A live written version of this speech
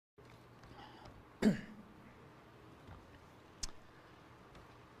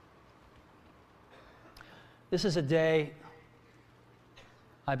This is a day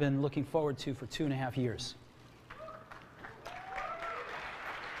I've been looking forward to for 2.5 years.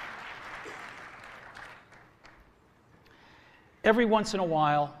 Every once in a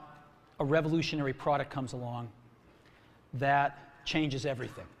while, a revolutionary product comes along that changes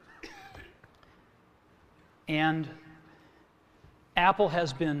everything. And Apple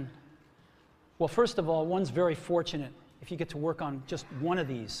has been, well, first of all, one's very fortunate if you get to work on just one of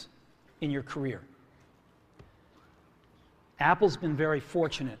these in your career. Apple's been very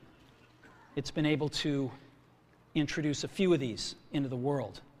fortunate. It's been able to introduce a few of these into the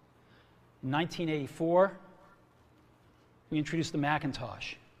world. In 1984, we introduced the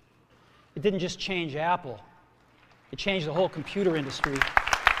Macintosh. It didn't just change Apple, it changed the whole computer industry.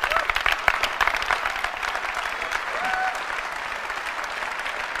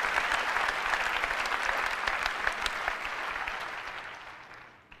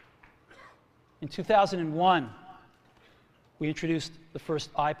 In 2001, we introduced the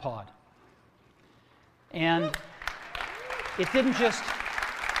first iPod. And it didn't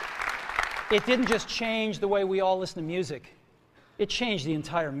just change the way we all listen to music. It changed the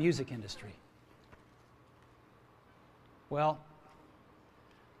entire music industry. Well,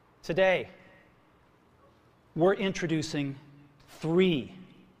 today, we're introducing 3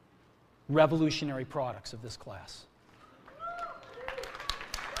 revolutionary products of this class.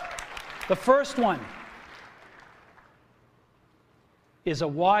 The first one is a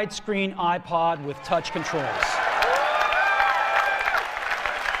widescreen iPod with touch controls.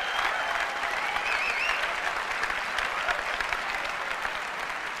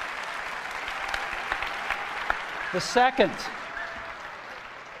 The second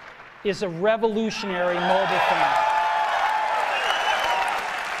is a revolutionary mobile phone.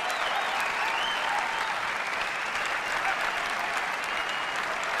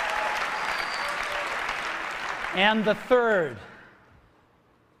 And the third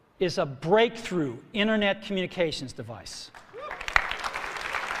is a breakthrough internet communications device.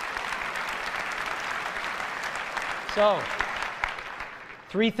 So,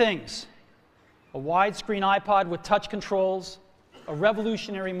 3 things: a widescreen iPod with touch controls, a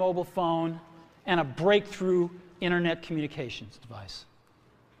revolutionary mobile phone, and a breakthrough internet communications device.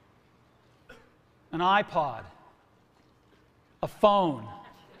 An iPod, a phone,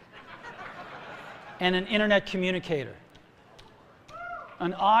 and an internet communicator.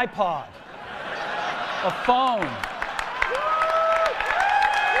 An iPod, a phone.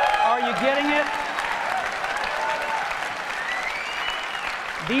 Are you getting it?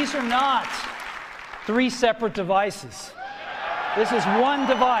 These are not 3 separate devices. This is one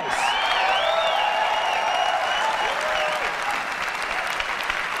device.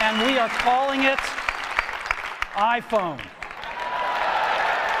 And we are calling it iPhone.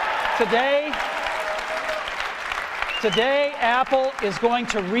 Today, Apple is going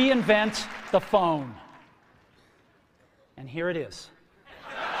to reinvent the phone. And here it is.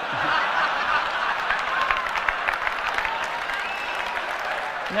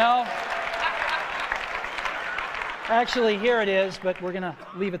 No. Actually, here it is, but we're going to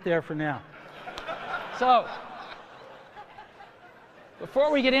leave it there for now. So,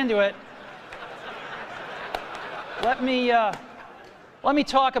 before we get into it, let me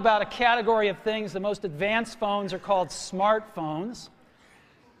talk about a category of things. The most advanced phones are called smartphones,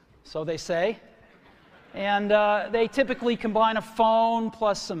 so they say. And they typically combine a phone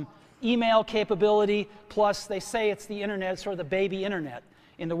plus some email capability, plus they say it's the internet, sort of the baby internet,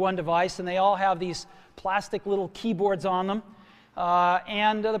 into one device, and they all have these plastic little keyboards on them.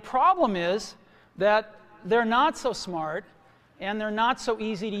 And the problem is that they're not so smart, and they're not so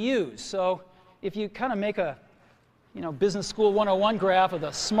easy to use. So if you kind of make a Business School 101 graph of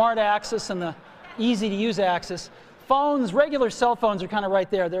the smart axis and the easy-to-use axis, phones, regular cell phones, are kind of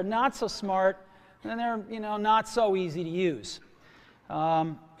right there. They're not so smart, and they're not so easy to use.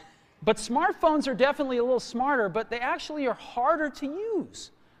 But smartphones are definitely a little smarter, but they actually are harder to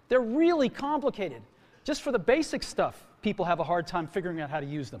use. They're really complicated. Just for the basic stuff, people have a hard time figuring out how to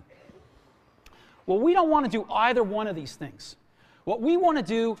use them. Well, we don't want to do either one of these things. What we want to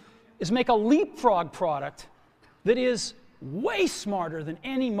do is make a leapfrog product that is way smarter than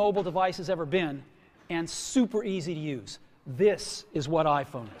any mobile device has ever been and super easy to use. This is what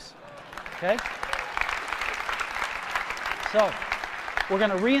iPhone is. Okay? So, we're going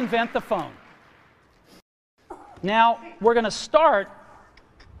to reinvent the phone. Now, we're going to start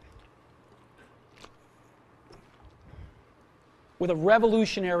with a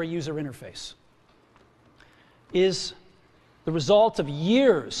revolutionary user interface. Is the result of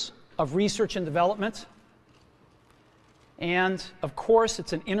years of research and development. And, of course,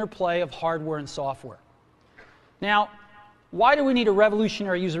 it's an interplay of hardware and software. Now, why do we need a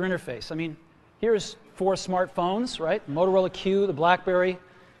revolutionary user interface? I mean, here's 4 smartphones, right? Motorola Q, the BlackBerry,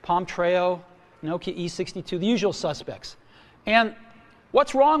 Palm Treo, Nokia E62, the usual suspects. And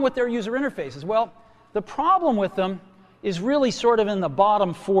what's wrong with their user interfaces? Well, the problem with them is really sort of in the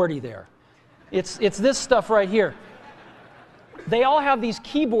bottom 40 there. It's this stuff right here. They all have these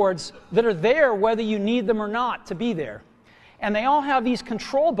keyboards that are there whether you need them or not to be there. And they all have these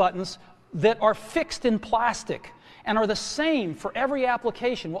control buttons that are fixed in plastic and are the same for every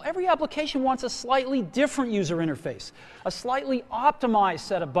application. Well, every application wants a slightly different user interface, a slightly optimized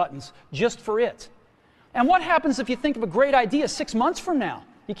set of buttons just for it. And what happens if you think of a great idea 6 months from now?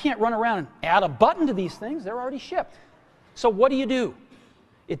 You can't run around and add a button to these things. They're already shipped. So what do?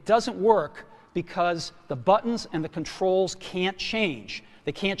 It doesn't work because the buttons and the controls can't change.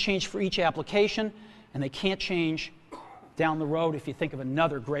 They can't change for each application, and they can't change down the road if you think of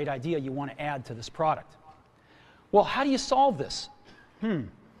another great idea you want to add to this product. Well, how do you solve this?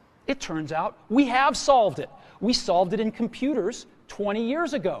 It turns out we have solved it. We solved it in computers 20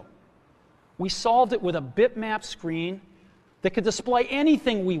 years ago. We solved it with a bitmap screen that could display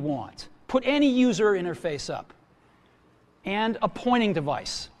anything we want, put any user interface up, and a pointing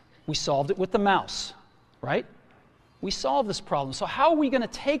device. We solved it with the mouse, right? We solved this problem. So how are we going to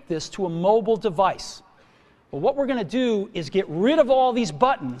take this to a mobile device? Well, what we're going to do is get rid of all these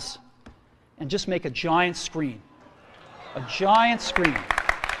buttons and just make a giant screen. A giant screen.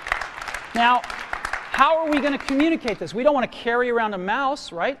 Now, how are we going to communicate this? We don't want to carry around a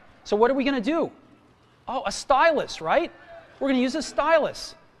mouse, right? So what are we going to do? Oh, a stylus, right? We're going to use a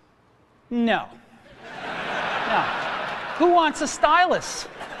stylus. No. No. Who wants a stylus?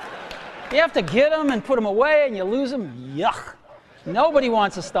 You have to get them and put them away and you lose them. Yuck. Nobody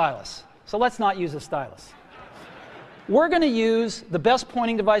wants a stylus. So let's not use a stylus. We're going to use the best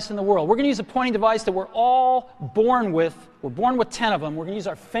pointing device in the world. We're going to use a pointing device that we're all born with. We're born with 10 of them. We're going to use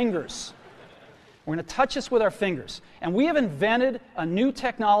our fingers. We're going to touch this with our fingers. And we have invented a new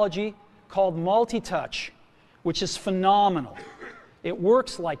technology called multi-touch, which is phenomenal. It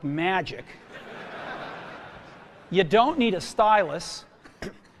works like magic. You don't need a stylus.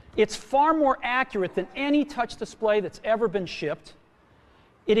 It's far more accurate than any touch display that's ever been shipped.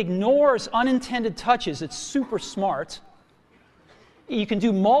 It ignores unintended touches. It's super smart. You can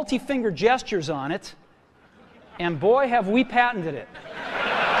do multi-finger gestures on it. And boy, have we patented it.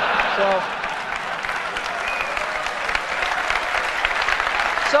 So